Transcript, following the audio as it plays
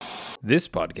This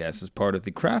podcast is part of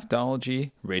the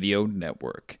Craftology Radio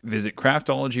Network. Visit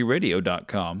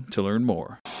craftologyradio.com to learn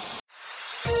more.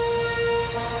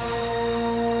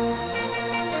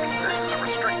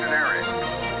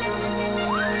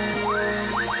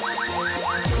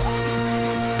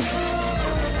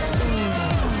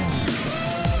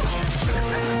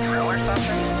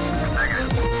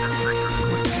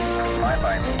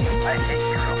 I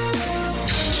hate girls.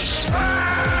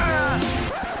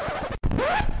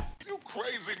 You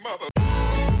crazy mother.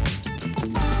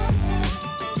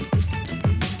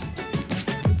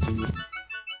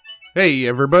 Hey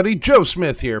everybody, Joe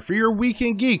Smith here for your Week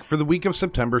in Geek for the week of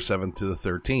September 7th to the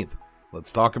 13th.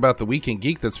 Let's talk about the Week in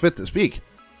Geek that's fit to speak.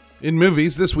 In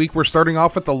movies, this week we're starting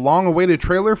off with the long-awaited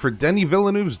trailer for Denis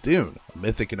Villeneuve's Dune. A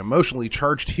mythic and emotionally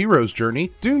charged hero's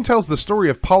journey, Dune tells the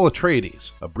story of Paul Atreides,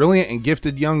 a brilliant and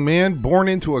gifted young man born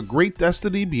into a great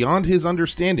destiny beyond his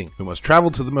understanding, who must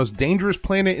travel to the most dangerous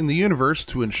planet in the universe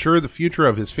to ensure the future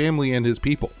of his family and his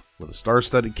people. With a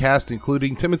star-studded cast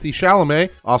including Timothée Chalamet,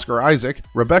 Oscar Isaac,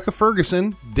 Rebecca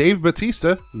Ferguson, Dave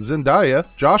Bautista, Zendaya,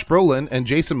 Josh Brolin, and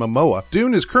Jason Momoa,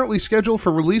 Dune is currently scheduled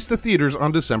for release to theaters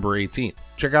on December 18th.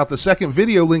 Check out the second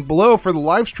video link below for the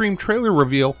live stream trailer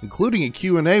reveal, including a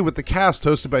Q&A with the cast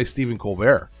hosted by Stephen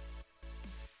Colbert.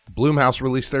 Blumhouse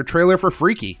released their trailer for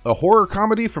Freaky, a horror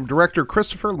comedy from director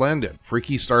Christopher Landon.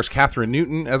 Freaky stars Katherine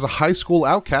Newton as a high school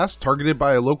outcast targeted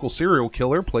by a local serial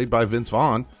killer played by Vince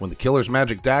Vaughn. When the killer's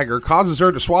magic dagger causes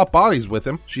her to swap bodies with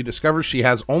him, she discovers she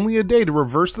has only a day to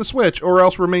reverse the switch or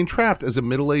else remain trapped as a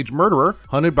middle-aged murderer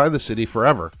hunted by the city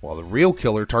forever, while the real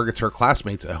killer targets her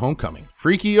classmates at homecoming.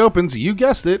 Freaky opens, you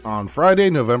guessed it, on Friday,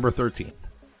 November 13th.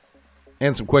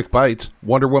 And some quick bites.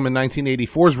 Wonder Woman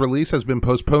 1984's release has been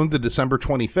postponed to December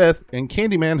 25th, and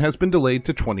Candyman has been delayed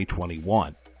to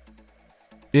 2021.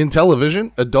 In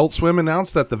television, Adult Swim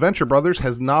announced that The Venture Brothers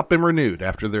has not been renewed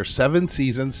after their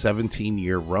 7-season,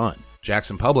 17-year run.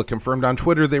 Jackson Public confirmed on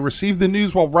Twitter they received the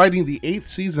news while writing the 8th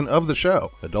season of the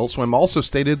show. Adult Swim also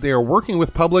stated they are working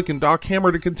with Public and Doc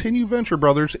Hammer to continue Venture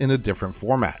Brothers in a different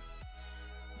format.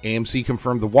 AMC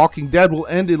confirmed The Walking Dead will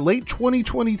end in late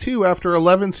 2022 after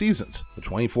 11 seasons. The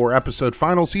 24-episode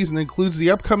final season includes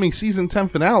the upcoming season 10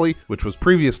 finale, which was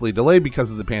previously delayed because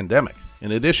of the pandemic.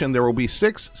 In addition, there will be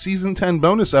 6 season 10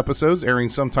 bonus episodes airing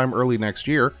sometime early next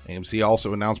year. AMC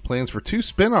also announced plans for 2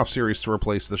 spin-off series to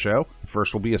replace the show. The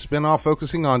first will be a spin-off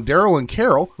focusing on Daryl and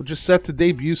Carol, which is set to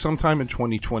debut sometime in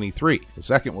 2023. The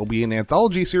second will be an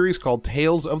anthology series called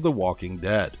Tales of the Walking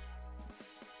Dead.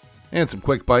 And some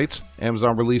quick bites.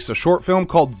 Amazon released a short film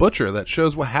called Butcher that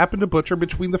shows what happened to Butcher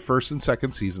between the first and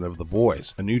second season of The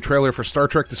Boys. A new trailer for Star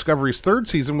Trek Discovery's 3rd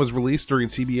season was released during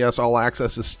CBS All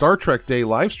Access's Star Trek Day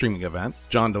live streaming event.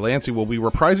 John Delancey will be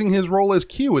reprising his role as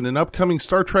Q in an upcoming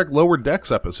Star Trek Lower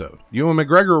Decks episode. Ewan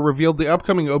McGregor revealed the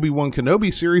upcoming Obi-Wan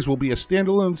Kenobi series will be a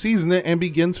standalone season and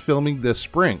begins filming this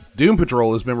spring. Doom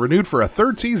Patrol has been renewed for a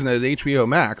 3rd season at HBO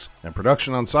Max, and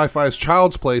production on Sci-Fi's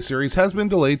Child's Play series has been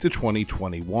delayed to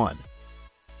 2021.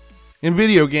 In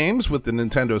video games, with the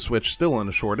Nintendo Switch still in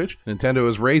a shortage, Nintendo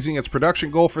is raising its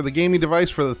production goal for the gaming device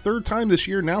for the 3rd time this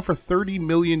year, now for 30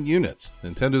 million units.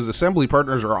 Nintendo's assembly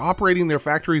partners are operating their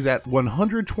factories at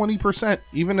 120%,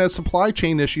 even as supply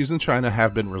chain issues in China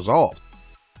have been resolved.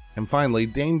 And finally,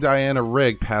 Dame Diana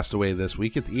Rigg passed away this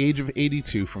week at the age of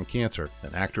 82 from cancer.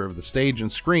 An actor of the stage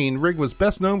and screen, Rigg was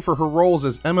best known for her roles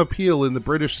as Emma Peel in the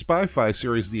British spy-fi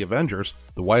series The Avengers,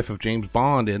 the wife of James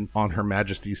Bond in On Her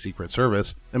Majesty's Secret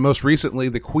Service, and most recently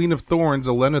the Queen of Thorns,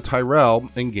 Olenna Tyrell,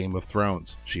 in Game of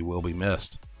Thrones. She will be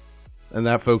missed. And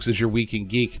that, folks, is your Week in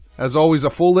Geek. As always, a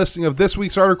full listing of this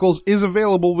week's articles is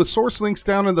available with source links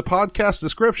down in the podcast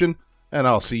description, and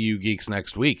I'll see you geeks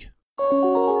next week.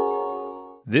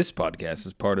 This podcast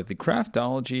is part of the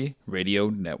Craftology Radio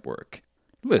Network.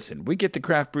 Listen, We Get the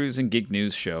Craft Brews and Geek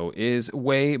News show is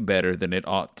way better than it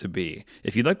ought to be.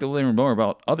 If you'd like to learn more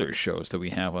about other shows that we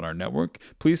have on our network,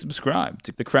 please subscribe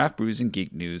to the Craft Brews and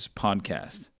Geek News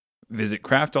podcast. Visit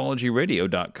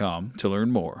craftologyradio.com to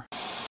learn more.